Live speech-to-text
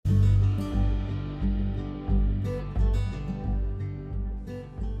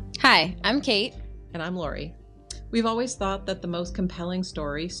Hi, I'm Kate. And I'm Lori. We've always thought that the most compelling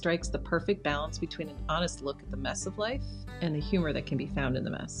story strikes the perfect balance between an honest look at the mess of life and the humor that can be found in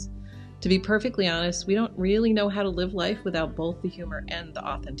the mess. To be perfectly honest, we don't really know how to live life without both the humor and the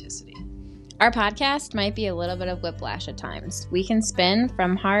authenticity. Our podcast might be a little bit of whiplash at times. We can spin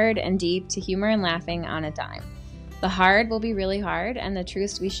from hard and deep to humor and laughing on a dime. The hard will be really hard, and the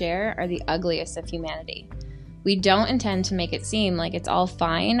truths we share are the ugliest of humanity. We don't intend to make it seem like it's all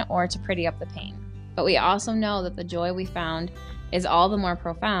fine or to pretty up the pain, but we also know that the joy we found is all the more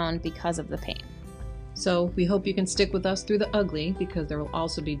profound because of the pain. So we hope you can stick with us through the ugly, because there will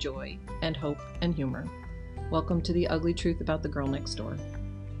also be joy and hope and humor. Welcome to the ugly truth about the girl next door.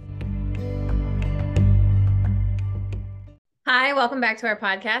 Hi, welcome back to our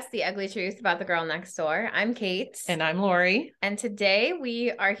podcast, The Ugly Truth About the Girl Next Door. I'm Kate. And I'm Lori. And today we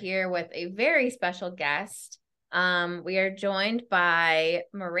are here with a very special guest. We are joined by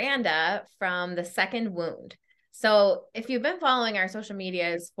Miranda from The Second Wound. So if you've been following our social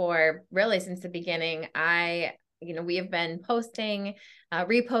medias for really since the beginning, we have been posting,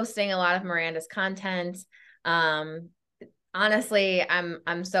 reposting a lot of Miranda's content. Honestly,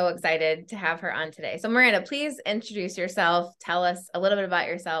 I'm so excited to have her on today. So Miranda, please introduce yourself. Tell us a little bit about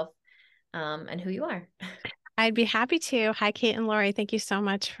yourself, and who you are. I'd be happy to. Hi, Kate and Lori. Thank you so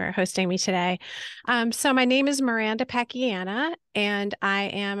much for hosting me today. So my name is Miranda Pacchiana, and I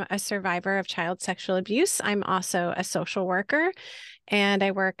am a survivor of child sexual abuse. I'm also a social worker, and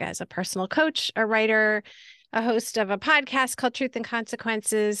I work as a personal coach, a writer, a host of a podcast called Truth and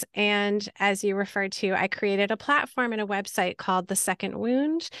Consequences. And as you referred to, I created a platform and a website called The Second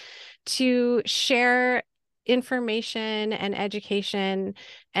Wound to share information and education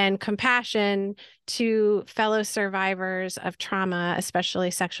and compassion to fellow survivors of trauma,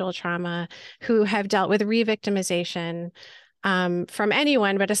 especially sexual trauma, who have dealt with re-victimization from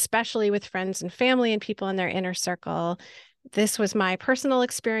anyone, but especially with friends and family and people in their inner circle. This was my personal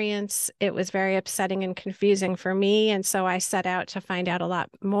experience. It was very upsetting and confusing for me. And so I set out to find out a lot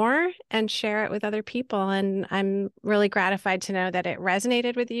more and share it with other people. And I'm really gratified to know that it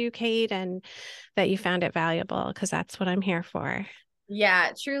resonated with you, Kate, and that you found it valuable, because that's what I'm here for.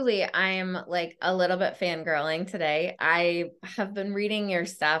 Yeah, truly. I'm like a little bit fangirling today. I have been reading your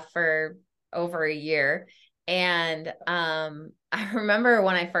stuff for over a year. And I remember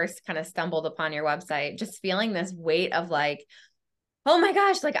when I first kind of stumbled upon your website, just feeling this weight of like, oh my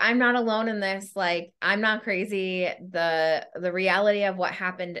gosh, like I'm not alone in this. Like I'm not crazy. The reality of what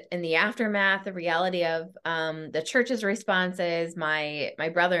happened in the aftermath, the reality of the church's responses, my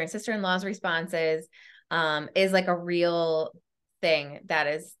brother and sister-in-law's responses, is like a real thing that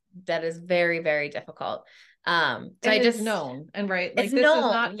is very, very difficult. So I just known and right. Like it's this known.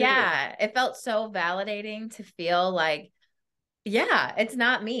 is not new. Yeah. It felt so validating to feel like, yeah, it's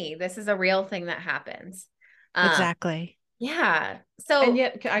not me. This is a real thing that happens. Exactly. Yeah. So, and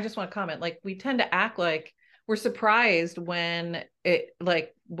yet I just want to comment, like we tend to act like we're surprised when it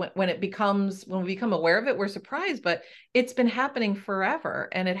like when we become aware of it, we're surprised, but it's been happening forever,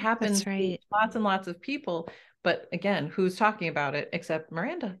 and it happens That's right. to lots and lots of people. But again, who's talking about it except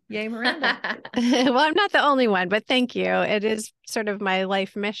Miranda? Yay, Miranda. Well, I'm not the only one, but thank you. It is sort of my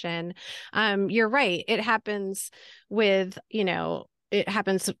life mission. You're right. It happens with, it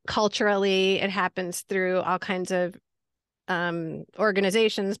happens culturally. It happens through all kinds of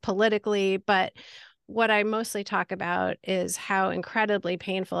organizations politically. But what I mostly talk about is how incredibly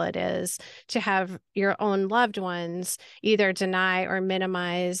painful it is to have your own loved ones either deny or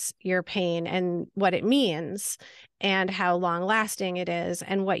minimize your pain and what it means, and how long lasting it is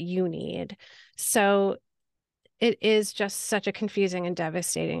and what you need. So it is just such a confusing and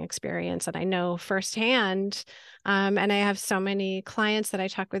devastating experience. And I know firsthand, and I have so many clients that I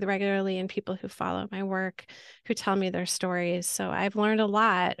talk with regularly and people who follow my work who tell me their stories. So I've learned a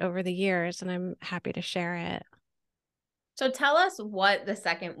lot over the years, and I'm happy to share it. So tell us what The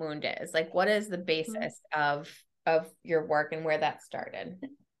Second Wound is. Like, what is the basis of your work and where that started?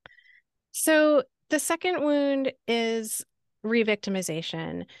 So The Second Wound is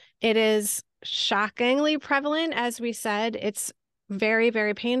re-victimization. It is shockingly prevalent, as we said. It's very,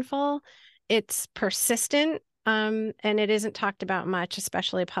 very painful. It's persistent, and it isn't talked about much,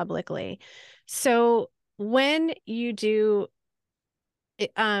 especially publicly. So when you do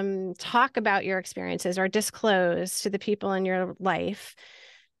talk about your experiences or disclose to the people in your life,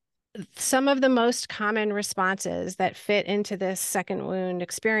 some of the most common responses that fit into this second wound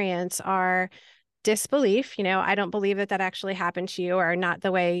experience are disbelief. I don't believe that actually happened to you, or not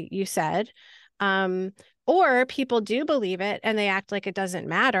the way you said. Or people do believe it and they act like it doesn't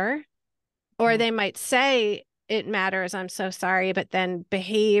matter. Or they might say it matters, I'm so sorry, but then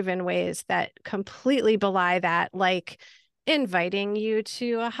behave in ways that completely belie that, like inviting you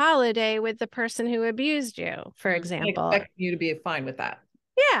to a holiday with the person who abused you, for example. Expect you to be fine with that.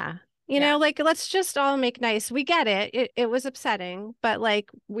 Yeah. Like, let's just all make nice. We get it. It was upsetting, but like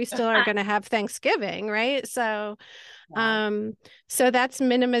we still are going to have Thanksgiving, right? Yeah. So that's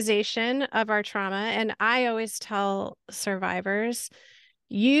minimization of our trauma. And I always tell survivors,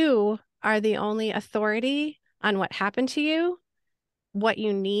 you are the only authority on what happened to you, what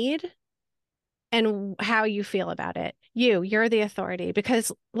you need, and how you feel about it. You're the authority.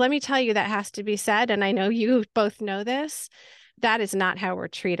 Because let me tell you, that has to be said. And I know you both know this. That is not how we're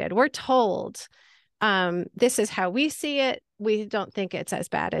treated. We're told, this is how we see it. We don't think it's as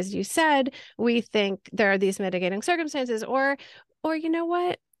bad as you said. We think there are these mitigating circumstances, or you know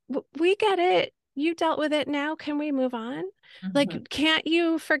what? We get it. You dealt with it. Now, can we move on? Like, can't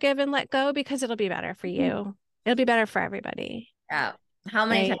you forgive and let go, because it'll be better for you. It'll be better for everybody. Yeah. How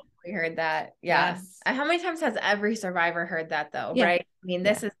many times have we heard that? Yeah. Yes. How many times has every survivor heard that though? Yeah. Right. I mean,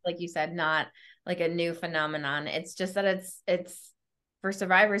 this is, like you said, not like a new phenomenon. It's just that it's for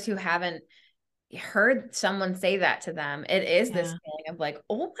survivors who haven't heard someone say that to them. It is this feeling of like,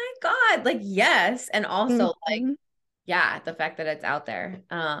 oh my God, like, yes. And also like, yeah, the fact that it's out there.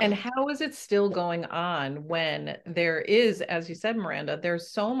 And how is it still going on when there is, as you said, Miranda,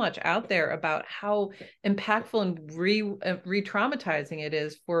 there's so much out there about how impactful and re-traumatizing it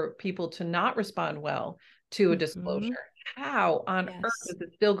is for people to not respond well to a disclosure. How on earth is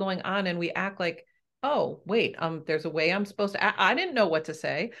it still going on? And we act like, oh, wait, there's a way I'm supposed to, I didn't know what to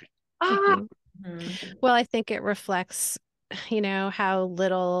say. Well, I think it reflects, how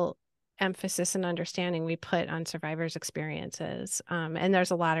little emphasis and understanding we put on survivors' experiences. And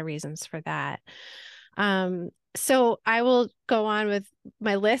there's a lot of reasons for that. So I will go on with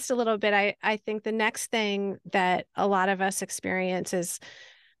my list a little bit. I think the next thing that a lot of us experience is,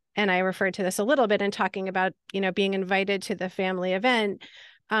 and I referred to this a little bit in talking about, being invited to the family event,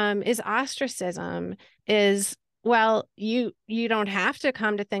 is ostracism. Is, well, you don't have to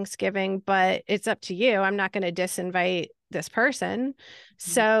come to Thanksgiving, but it's up to you. I'm not going to disinvite this person.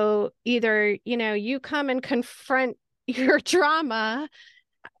 So either, you come and confront your trauma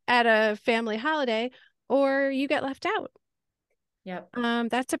at a family holiday, or you get left out. Yep.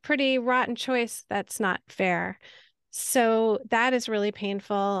 That's a pretty rotten choice. That's not fair. So that is really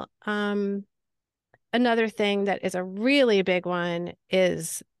painful. Another thing that is a really big one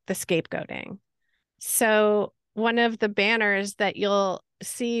is the scapegoating. So one of the banners that you'll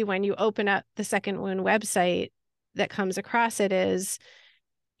see when you open up the Second Wound website that comes across it is,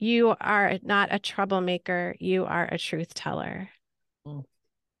 you are not a troublemaker, you are a truth teller.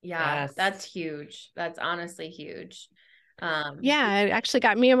 Yeah, that's huge. That's honestly huge. Yeah, it actually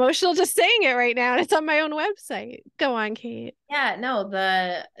got me emotional just saying it right now. And it's on my own website. Go on, Kate. Yeah, no,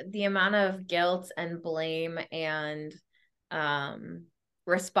 the amount of guilt and blame and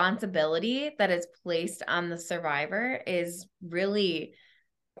responsibility that is placed on the survivor is really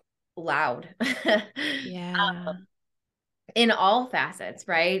loud. Yeah. In all facets,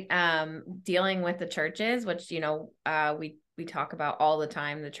 right? Dealing with the churches, which we talk about all the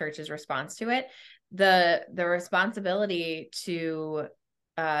time, the church's response to it, the responsibility to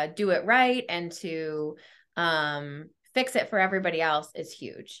do it right and to fix it for everybody else is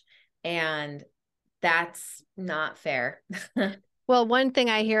huge, and that's not fair. Well, one thing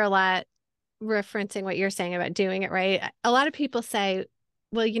I hear a lot, referencing what you're saying about doing it right, a lot of people say,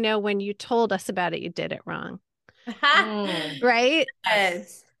 well, when you told us about it, you did it wrong. Right?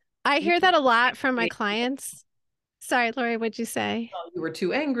 Yes. I hear that a lot from my clients. Sorry, Lori, what'd you say? You were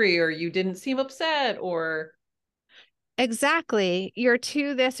too angry, or you didn't seem upset, or. Exactly. You're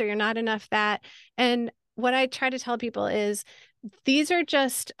too this, or you're not enough that. And what I try to tell people is, these are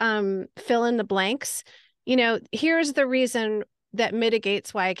just fill in the blanks. Here's the reason that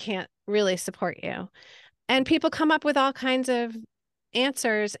mitigates why I can't really support you. And people come up with all kinds of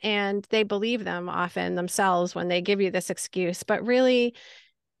answers, and they believe them often themselves when they give you this excuse. But really,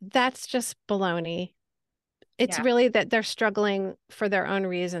 that's just baloney. It's really that they're struggling for their own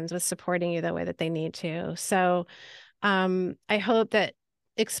reasons with supporting you the way that they need to. So I hope that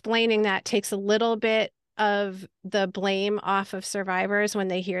explaining that takes a little bit of the blame off of survivors when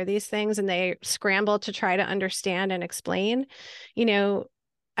they hear these things and they scramble to try to understand and explain.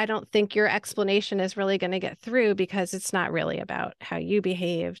 I don't think your explanation is really going to get through, because it's not really about how you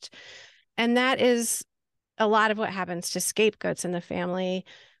behaved. And that is a lot of what happens to scapegoats in the family.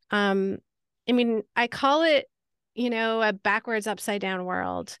 I call it, a backwards, upside down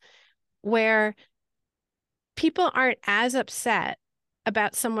world, where people aren't as upset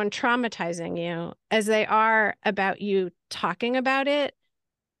about someone traumatizing you as they are about you talking about it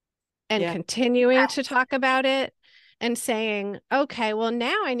and continuing to talk about it and saying, okay, well,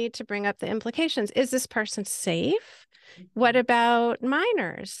 now I need to bring up the implications. Is this person safe? What about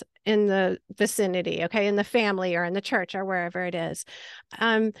minors in the vicinity, okay, in the family or in the church or wherever it is?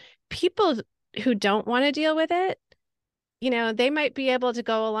 People who don't want to deal with it, they might be able to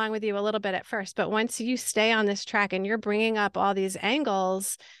go along with you a little bit at first, but once you stay on this track and you're bringing up all these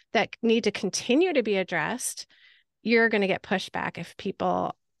angles that need to continue to be addressed, you're going to get pushback if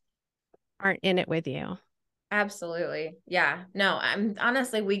people aren't in it with you. Absolutely. Yeah. No, I'm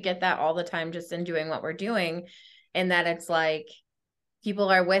honestly, we get that all the time just in doing what we're doing. And that it's like people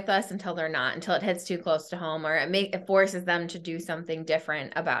are with us until they're not, until it hits too close to home, or it forces them to do something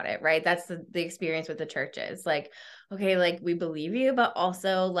different about it. Right. That's the experience with the churches. Like, okay, like we believe you, but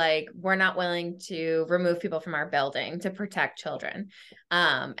also like we're not willing to remove people from our building to protect children.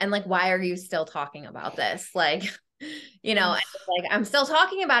 And like, why are you still talking about this? Like, like I'm still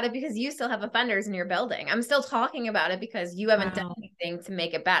talking about it because you still have offenders in your building. I'm still talking about it because you haven't done anything to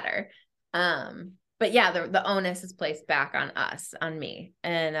make it better. But yeah, the onus is placed back on us, on me.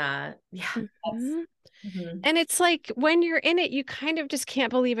 And and it's like when you're in it, you kind of just can't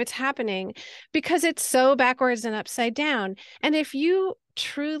believe it's happening because it's so backwards and upside down. And if you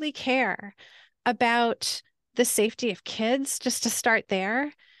truly care about the safety of kids, just to start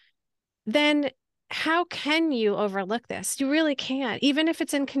there, then how can you overlook this? You really can't, even if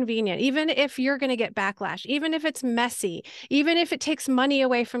it's inconvenient, even if you're going to get backlash, even if it's messy, even if it takes money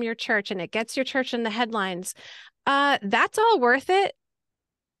away from your church and it gets your church in the headlines. That's all worth it,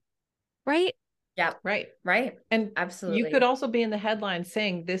 right? Yeah. Right. And absolutely. You could also be in the headlines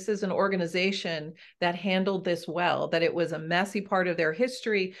saying this is an organization that handled this well, that it was a messy part of their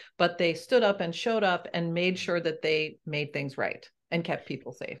history, but they stood up and showed up and made sure that they made things right and kept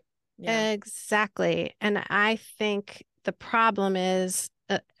people safe. Yeah. Exactly. And I think the problem is,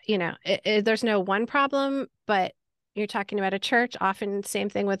 there's no one problem, but you're talking about a church, often same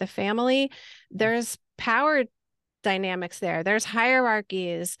thing with a family. There's power dynamics there. There's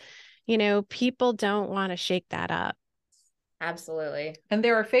hierarchies. People don't want to shake that up. Absolutely. And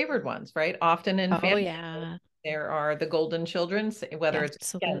there are favored ones, right? Often in family, yeah. There are the golden children, whether it's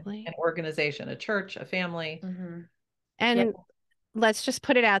absolutely an organization, a church, a family. And let's just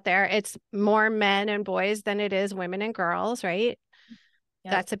put it out there. It's more men and boys than it is women and girls, right?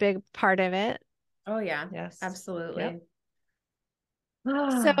 That's a big part of it. Oh yeah. Yes. Absolutely.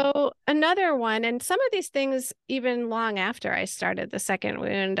 So another one, and some of these things, even long after I started the second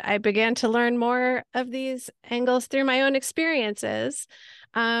wound, I began to learn more of these angles through my own experiences.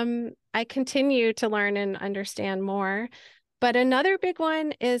 I continue to learn and understand more. But another big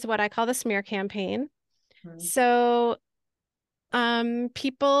one is what I call the smear campaign. So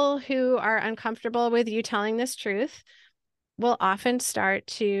people who are uncomfortable with you telling this truth will often start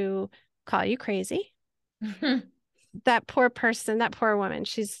to call you crazy. That poor person, that poor woman,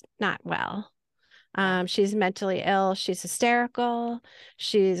 she's not well. She's mentally ill. She's hysterical.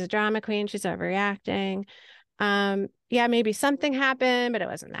 She's a drama queen. She's overreacting. Maybe something happened, but it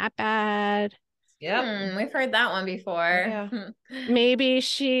wasn't that bad. We've heard that one before. Maybe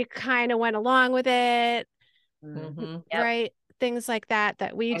she kind of went along with it. Right? Things like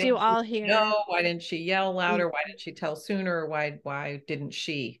that we do all hear. No, why didn't she yell louder? Why didn't she tell sooner? Why didn't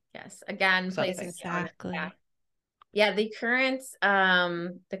she? Yes. Again, Something. Exactly. Yeah, the current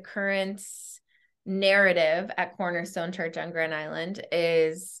narrative at Cornerstone Church on Grand Island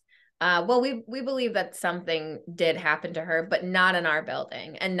is we believe that something did happen to her, but not in our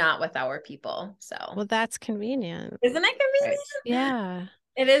building and not with our people. So well, that's convenient. Isn't it convenient? Right. Yeah.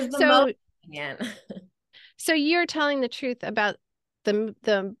 It is the most convenient. So you're telling the truth about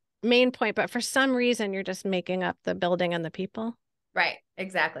the main point, but for some reason you're just making up the building and the people. Right,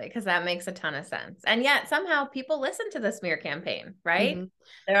 exactly, because that makes a ton of sense. And yet somehow people listen to the smear campaign, right?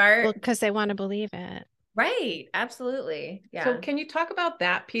 Because they want to believe it. Right, absolutely. Yeah. So can you talk about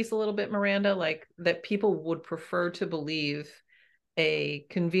that piece a little bit, Miranda? Like that people would prefer to believe a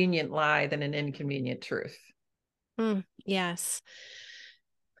convenient lie than an inconvenient truth. Yes.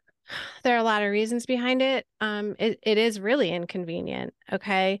 There are a lot of reasons behind it. It is really inconvenient.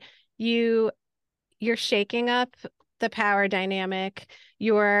 Okay. You're shaking up the power dynamic.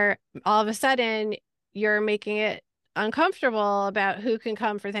 All of a sudden you're making it uncomfortable about who can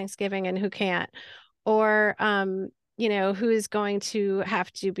come for Thanksgiving and who can't, or who is going to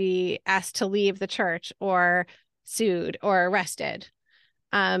have to be asked to leave the church or sued or arrested.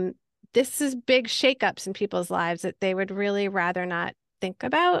 This is big shakeups in people's lives that they would really rather not think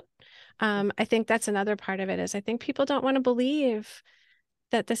about. I think that's another part of it is I think people don't want to believe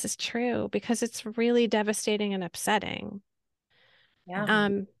that this is true because it's really devastating and upsetting. Yeah.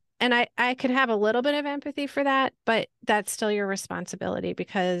 And I could have a little bit of empathy for that, but that's still your responsibility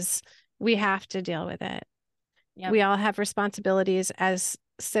because we have to deal with it. Yep. We all have responsibilities as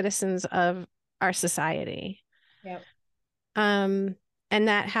citizens of our society. Yep. And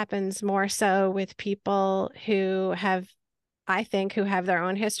that happens more so with people who have, I think, who have their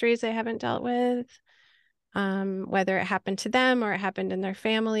own histories they haven't dealt with, whether it happened to them or it happened in their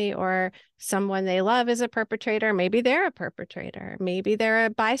family or someone they love is a perpetrator. Maybe they're a perpetrator. Maybe they're a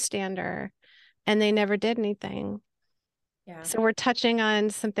bystander and they never did anything. Yeah. So we're touching on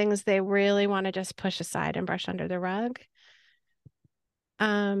some things they really want to just push aside and brush under the rug.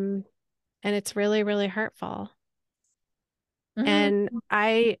 And it's really, really hurtful. Mm-hmm. And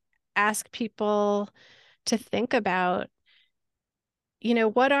I ask people to think about, you know,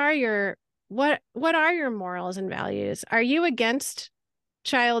 what are your morals and values? Are you against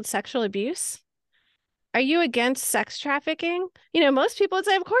child sexual abuse? Are you against sex trafficking? You know, most people would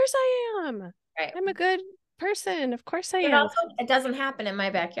say, of course I am. Right. I'm a good person. Of course I It am. also, it doesn't happen in my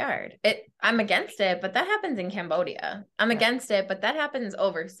backyard. I'm against it, but that happens in Cambodia. I'm against it, but that happens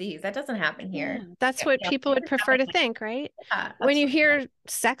overseas. That doesn't happen here. Yeah, that's what people would prefer to think, right? Yeah, When you hear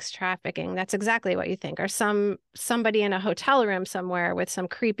sex trafficking, that's exactly what you think, or somebody in a hotel room somewhere with some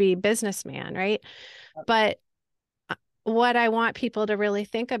creepy businessman, right? But what I want people to really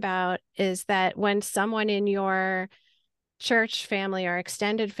think about is that when someone in your church family or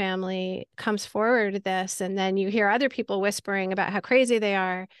extended family comes forward with this, and then you hear other people whispering about how crazy they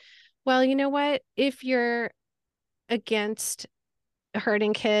are, well, you know what? If you're against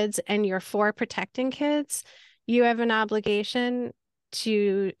hurting kids and you're for protecting kids, you have an obligation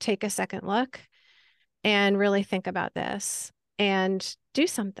to take a second look and really think about this and do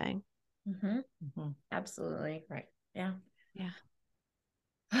something. Mm-hmm. Mm-hmm. Absolutely. Right. Yeah. Yeah.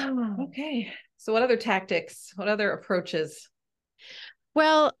 Okay. So what other tactics, what other approaches?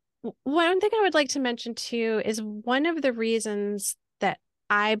 Well, one thing I would like to mention too is one of the reasons that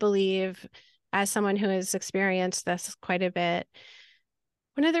I believe, as someone who has experienced this quite a bit,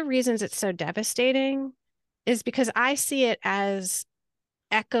 one of the reasons it's so devastating is because I see it as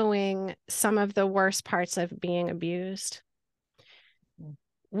echoing some of the worst parts of being abused.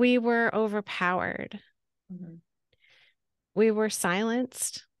 We were overpowered. Mm-hmm. We were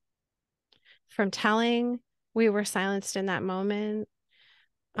silenced from telling. We were silenced in that moment.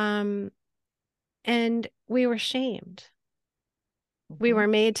 And we were shamed. We were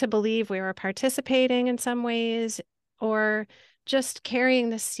made to believe we were participating in some ways or just carrying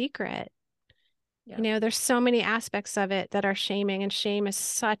the secret. Yeah. You know, there's so many aspects of it that are shaming, and shame is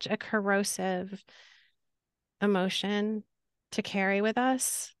such a corrosive emotion to carry with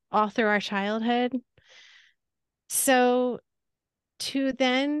us all through our childhood. So to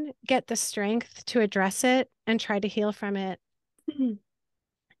then get the strength to address it and try to heal from it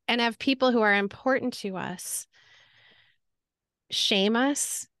and have people who are important to us shame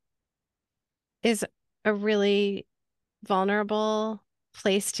us is a really vulnerable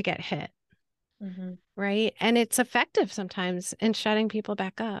place to get hit. Mm-hmm. Right. And it's effective sometimes in shutting people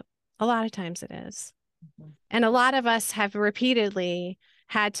back up. A lot of times it is. Mm-hmm. And a lot of us have repeatedly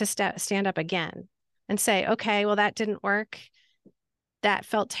had to stand up again and say, okay, well, that didn't work. That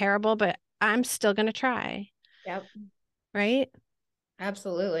felt terrible, but I'm still going to try. Yep. Right.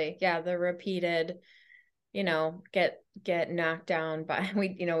 Absolutely. Yeah. The repeated, you know, get knocked down by,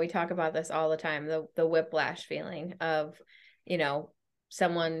 we talk about this all the time, the whiplash feeling of, you know,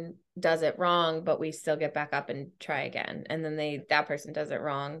 someone does it wrong, but we still get back up and try again. And then that person does it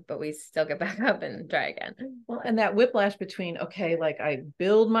wrong, but we still get back up and try again. Well, and that whiplash between, okay, like I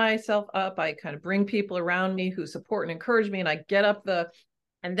build myself up, I kind of bring people around me who support and encourage me, and I get up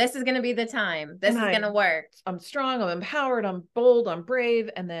and this is going to be the time. This is going to work. I'm strong, I'm empowered, I'm bold, I'm brave.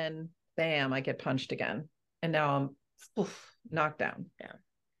 And then bam, I get punched again. And now I'm knocked down. Yeah,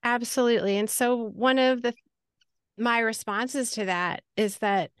 absolutely. And so one of my responses to that is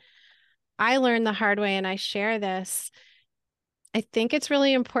that I learned the hard way, and I share this. I think it's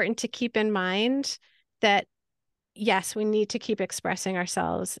really important to keep in mind that, yes, we need to keep expressing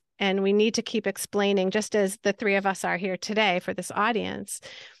ourselves and we need to keep explaining, just as the three of us are here today for this audience.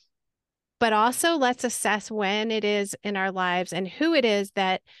 But also let's assess when it is in our lives and who it is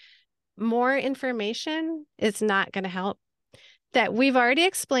that more information is not going to help, that we've already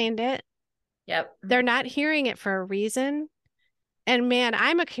explained it. Yep. They're not hearing it for a reason. And man,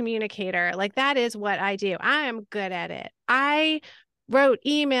 I'm a communicator. Like, that is what I do. I am good at it. I wrote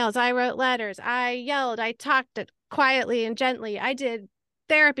emails. I wrote letters. I yelled. I talked quietly and gently. I did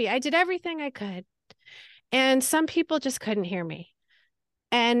therapy. I did everything I could. And some people just couldn't hear me.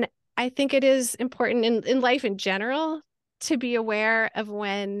 And I think it is important in life in general to be aware of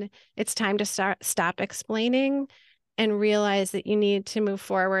when it's time to stop explaining and realize that you need to move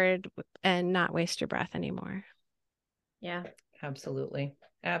forward and not waste your breath anymore. Yeah. Absolutely.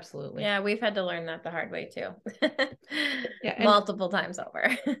 Absolutely. Yeah, we've had to learn that the hard way too. Yeah, multiple times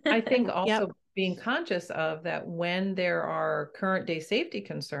over. I think also Yep. being conscious of that when there are current day safety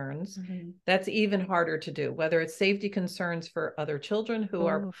concerns, that's even harder to do, whether it's safety concerns for other children who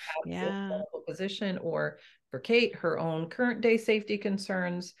are Oof, perhaps in a yeah. vulnerable position, or for Kate, her own current day safety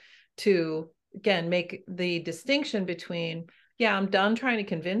concerns, to again make the distinction between, yeah, I'm done trying to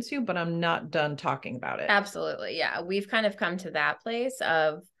convince you, but I'm not done talking about it. Absolutely. Yeah. We've kind of come to that place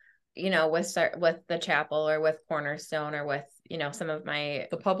of, with the chapel or with Cornerstone or with, some of my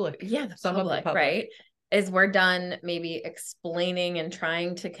The public. Yeah, the Some of the public, public. right? Is we're done maybe explaining and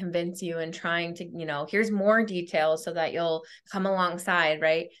trying to convince you and trying to, here's more details so that you'll come alongside,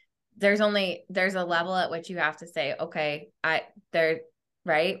 right? There's a level at which you have to say, okay,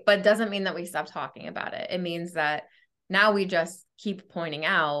 right? But it doesn't mean that we stop talking about it. It means that now we just keep pointing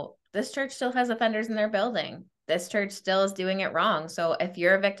out this church still has offenders in their building. This church still is doing it wrong. So if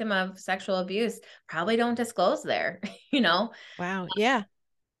you're a victim of sexual abuse, probably don't disclose there, Wow. Yeah.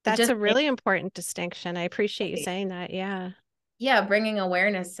 That's just a really important distinction. I appreciate you saying that. Yeah. yeah, bringing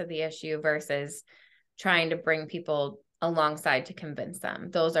awareness to the issue versus trying to bring people alongside to convince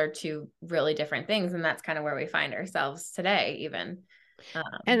them. Those are two really different things. And that's kind of where we find ourselves today, even.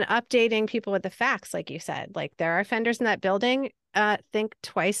 And updating people with the facts, like you said, like there are offenders in that building. Think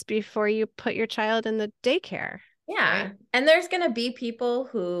twice before you put your child in the daycare. Yeah. Right? And there's going to be people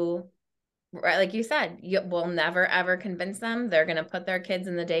who, right, like you said, you will never ever convince them. They're going to put their kids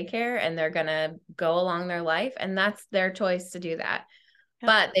in the daycare and they're going to go along their life. And that's their choice to do that. Yep.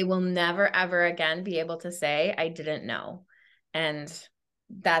 But they will never, ever again be able to say, I didn't know. And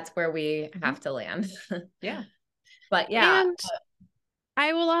that's where we have to land. Yeah. But yeah. And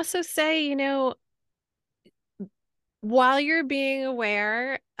I will also say, while you're being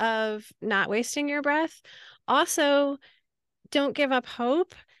aware of not wasting your breath, also don't give up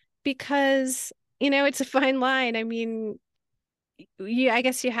hope, because, it's a fine line. I mean, I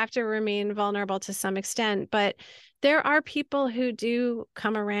guess you have to remain vulnerable to some extent, but there are people who do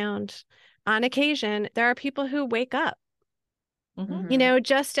come around on occasion. There are people who wake up,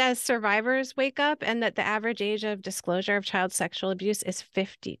 just as survivors wake up, and that the average age of disclosure of child sexual abuse is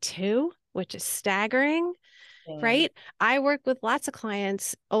 52, which is staggering, right? I work with lots of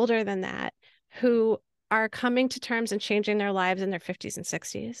clients older than that who are coming to terms and changing their lives in their 50s and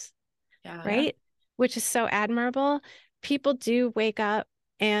 60s, right? Which is so admirable. People do wake up,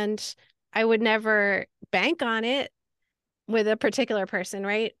 and I would never bank on it with a particular person,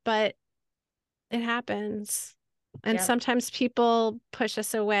 right? But it happens. And sometimes people push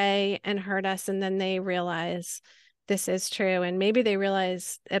us away and hurt us, and then they realize this is true. And maybe they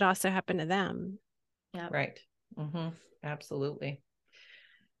realize it also happened to them. Yeah. Right. Absolutely.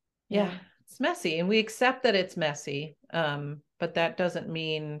 Yeah. It's messy, and we accept that it's messy. But that doesn't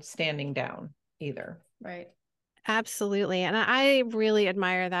mean standing down either. Right. Absolutely. And I really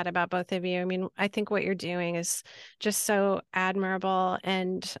admire that about both of you. I mean, I think what you're doing is just so admirable,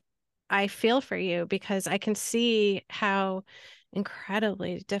 and I feel for you because I can see how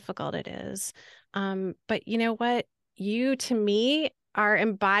incredibly difficult it is. But you know what? You, to me, are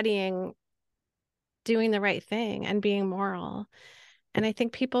embodying doing the right thing and being moral. And I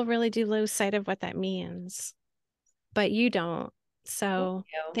think people really do lose sight of what that means, but you don't. So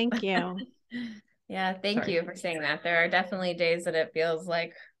thank you. Yeah, thank you for saying that. There are definitely days that it feels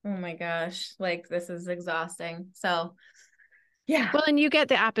like, oh my gosh, like this is exhausting. So yeah. Well, and you get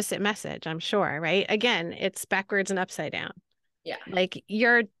the opposite message, I'm sure, right? Again, it's backwards and upside down. Yeah. Like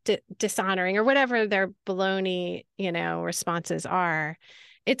you're dishonoring or whatever their baloney, responses are.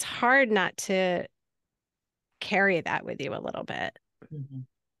 It's hard not to carry that with you a little bit.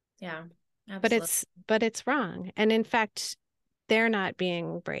 Yeah, absolutely. But it's wrong. And in fact, they're not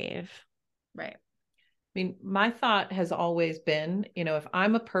being brave. Right. I mean, my thought has always been, if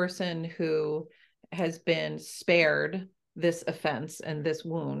I'm a person who has been spared this offense and this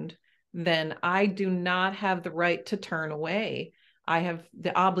wound, then I do not have the right to turn away. I have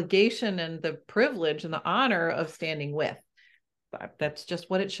the obligation and the privilege and the honor of standing with. That's just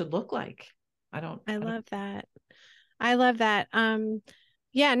what it should look like. I love that. I love that.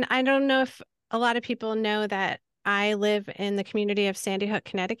 Yeah, and I don't know if a lot of people know that I live in the community of Sandy Hook,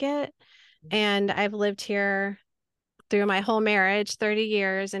 Connecticut, and I've lived here through my whole marriage, 30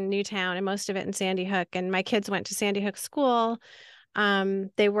 years in Newtown, and most of it in Sandy Hook. And my kids went to Sandy Hook school.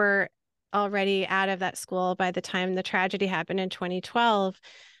 They were already out of that school by the time the tragedy happened in 2012.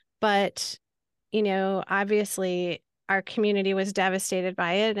 But, obviously our community was devastated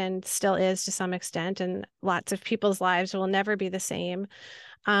by it and still is to some extent. And lots of people's lives will never be the same.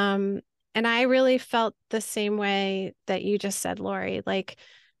 Um, and I really felt the same way that you just said, Lori. Like,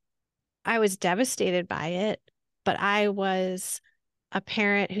 I was devastated by it, but I was a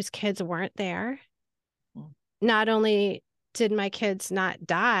parent whose kids weren't there. Not only did my kids not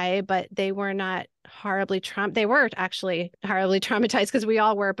die, but they were not they were actually horribly traumatized, because we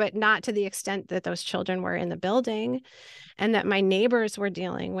all were, but not to the extent that those children were in the building, and that my neighbors were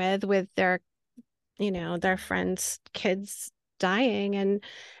dealing with their friends' kids dying.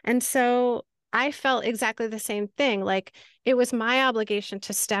 And so I felt exactly the same thing. Like, it was my obligation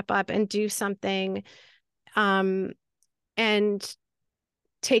to step up and do something, and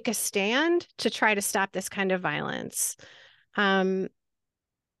take a stand to try to stop this kind of violence. Um,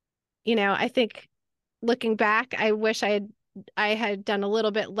 I think, looking back, I wish I had done a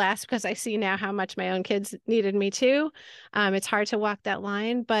little bit less, because I see now how much my own kids needed me too. It's hard to walk that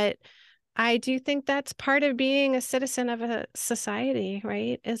line, but I do think that's part of being a citizen of a society,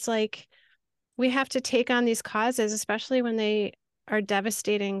 right? It's like, we have to take on these causes, especially when they are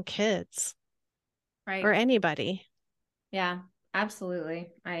devastating kids Right. or anybody. Yeah,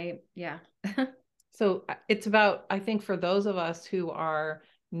 absolutely. Yeah. So it's about, I think, for those of us who are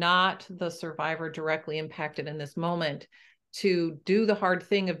not the survivor directly impacted in this moment, to do the hard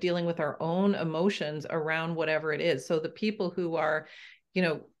thing of dealing with our own emotions around whatever it is. So the people who are,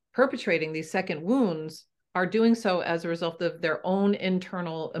 perpetrating these second wounds are doing so as a result of their own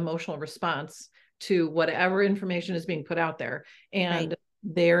internal emotional response to whatever information is being put out there. And right.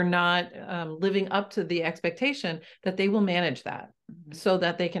 They're not living up to the expectation that they will manage that, so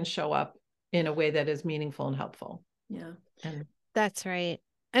that they can show up in a way that is meaningful and helpful. Yeah. And that's right.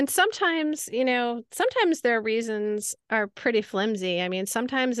 And sometimes, sometimes their reasons are pretty flimsy. I mean,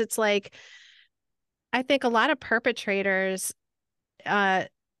 sometimes it's like, I think a lot of perpetrators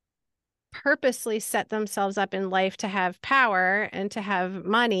purposely set themselves up in life to have power and to have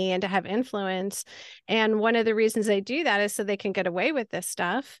money and to have influence. And one of the reasons they do that is so they can get away with this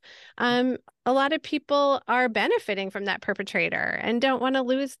stuff. A lot of people are benefiting from that perpetrator and don't want to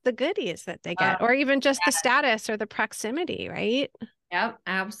lose the goodies that they get, or even just the status or the proximity, right? Yep,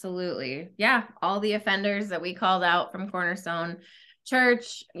 absolutely. Yeah, all the offenders that we called out from Cornerstone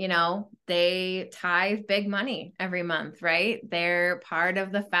Church, they tithe big money every month, right? They're part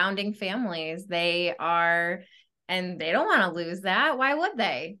of the founding families. And they don't want to lose that. Why would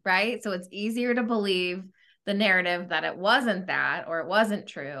they? Right? So it's easier to believe the narrative that it wasn't that, or it wasn't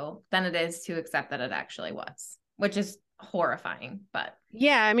true, than it is to accept that it actually was, which is horrifying. But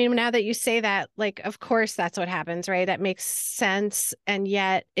yeah, I mean, now that you say that, like, of course that's what happens, right? That makes sense. And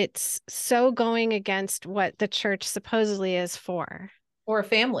yet it's so going against what the church supposedly is for. Or a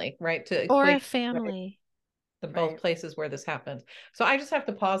family, right? Or a family. Right? The both places where this happened. So I just have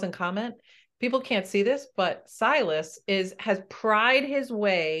to pause and comment. People can't see this, but Silas has pried his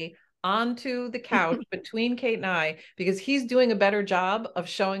way onto the couch between Kate and I, because he's doing a better job of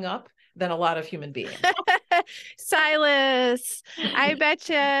showing up than a lot of human beings. Silas, I bet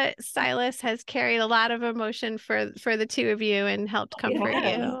you Silas has carried a lot of emotion for the two of you and helped comfort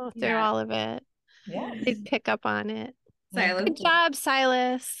you through all of it. Yeah, He'd pick up on it. Silas. Good job,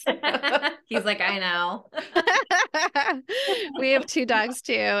 Silas. He's like, I know. We have 2 dogs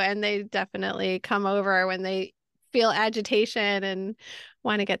too, and they definitely come over when they feel agitation and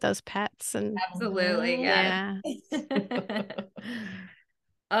want to get those pets. And absolutely, yeah.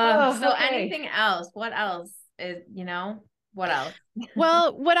 So anything else? What else is, what else?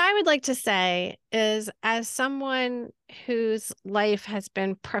 Well, what I would like to say is, as someone whose life has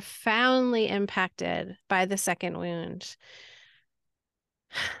been profoundly impacted by the second wound,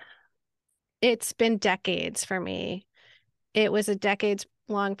 it's been decades for me. It was a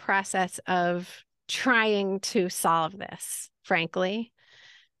decades-long process of trying to solve this, frankly.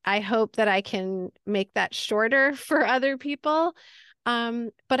 I hope that I can make that shorter for other people.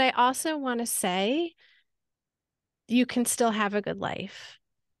 But I also want to say, you can still have a good life.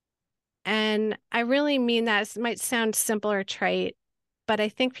 And I really mean that. It might sound simple or trite, but I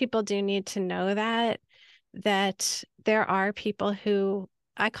think people do need to know that there are people who,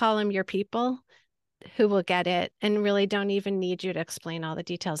 I call them your people, who will get it and really don't even need you to explain all the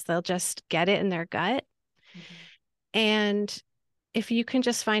details. They'll just get it in their gut. And if you can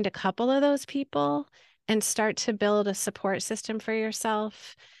just find a couple of those people and start to build a support system for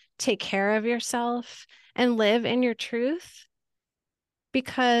yourself, take care of yourself, and live in your truth,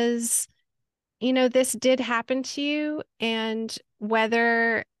 because, this did happen to you. And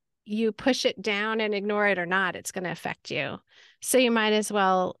whether you push it down and ignore it or not, it's going to affect you. So you might as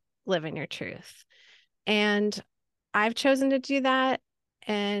well live in your truth. And I've chosen to do that.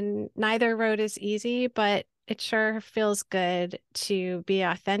 And neither road is easy, but it sure feels good to be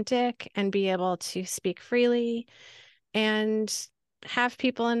authentic and be able to speak freely and have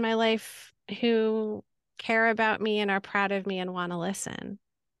people in my life who care about me and are proud of me and want to listen.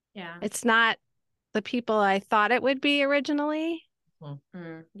 Yeah. It's not the people I thought it would be originally.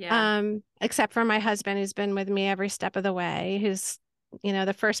 Yeah. Except for my husband, who's been with me every step of the way, who's,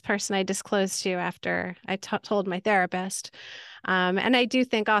 the first person I disclosed to after I told my therapist. And I do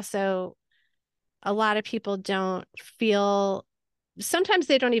think also a lot of people don't feel, sometimes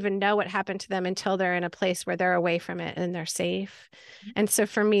they don't even know what happened to them until they're in a place where they're away from it and they're safe. And so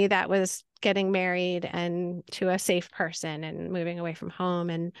for me, that was getting married and to a safe person and moving away from home.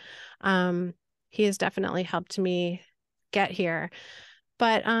 And he has definitely helped me get here.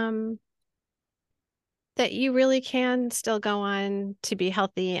 But that you really can still go on to be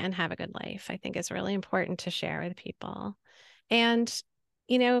healthy and have a good life, I think is really important to share with people. And,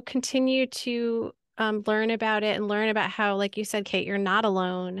 continue to learn about it and learn about how, like you said, Kate, you're not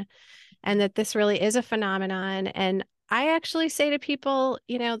alone and that this really is a phenomenon. And I actually say to people,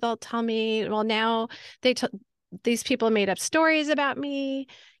 they'll tell me, well, now these people made up stories about me,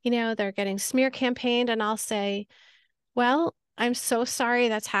 they're getting smear campaigned. And I'll say, well, I'm so sorry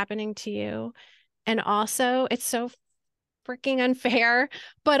that's happening to you. And also, it's so freaking unfair,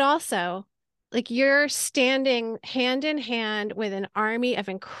 but also, like, you're standing hand in hand with an army of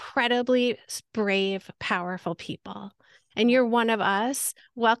incredibly brave, powerful people. And you're one of us.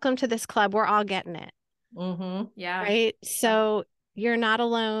 Welcome to this club. We're all getting it. Mm-hmm. Yeah. Right. So you're not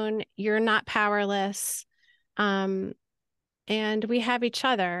alone. You're not powerless. And we have each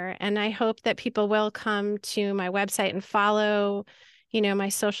other. And I hope that people will come to my website and follow, my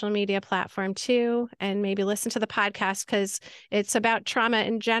social media platform too, and maybe listen to the podcast because it's about trauma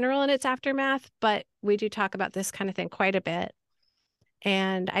in general and its aftermath, but we do talk about this kind of thing quite a bit.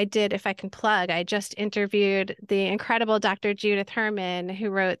 And I did, if I can plug, I just interviewed the incredible Dr. Judith Herman, who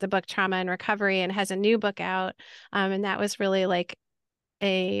wrote the book Trauma and Recovery and has a new book out. And that was really like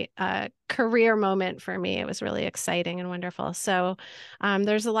a career moment for me. It was really exciting and wonderful. So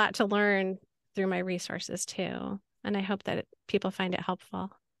there's a lot to learn through my resources too. And I hope that people find it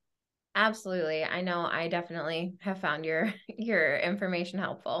helpful. Absolutely. I know I definitely have found your information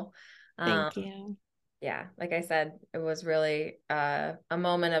helpful. Thank you. Yeah, like I said, it was really a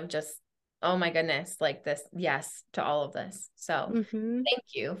moment of just, oh my goodness, like this, yes to all of this. So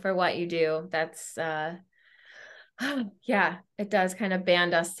thank you for what you do. That's yeah, it does kind of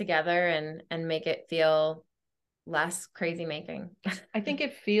band us together and make it feel less crazy making. I think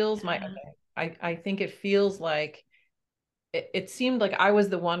it feels I think it feels like it seemed like I was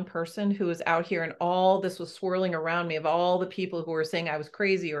the one person who was out here and all this was swirling around me of all the people who were saying I was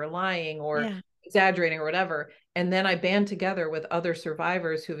crazy or lying or exaggerating or whatever. And then I band together with other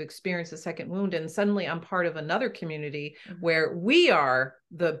survivors who've experienced a second wound. And suddenly I'm part of another community where we are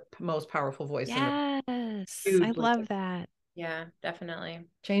the most powerful voice. Yes, I love that. Yeah, definitely.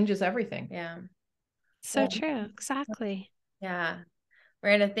 Changes everything. Yeah. So true. Exactly. Yeah.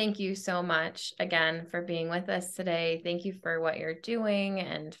 Miranda, thank you so much again for being with us today. Thank you for what you're doing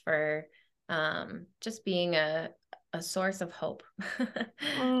and for just being a source of hope.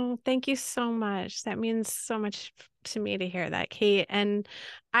 Oh, thank you so much. That means so much to me to hear that, Kate. And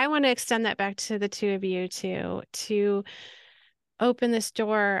I want to extend that back to the two of you too, to open this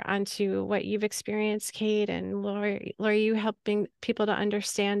door onto what you've experienced, Kate, and Lori, you helping people to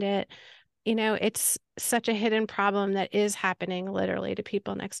understand it. It's such a hidden problem that is happening literally to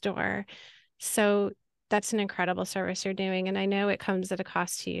people next door. So that's an incredible service you're doing. And I know it comes at a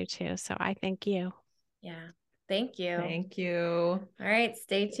cost to you too. So I thank you. Yeah. Thank you. Thank you. All right.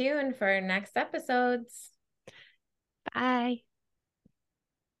 Stay tuned for next episodes. Bye.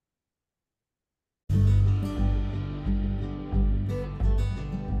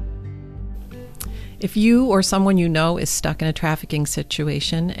 If you or someone you know is stuck in a trafficking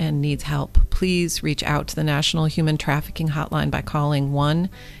situation and needs help, please reach out to the National Human Trafficking Hotline by calling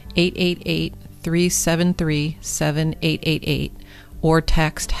 1-888-373-7888 or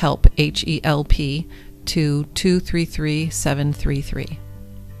text HELP, HELP, to 233-733.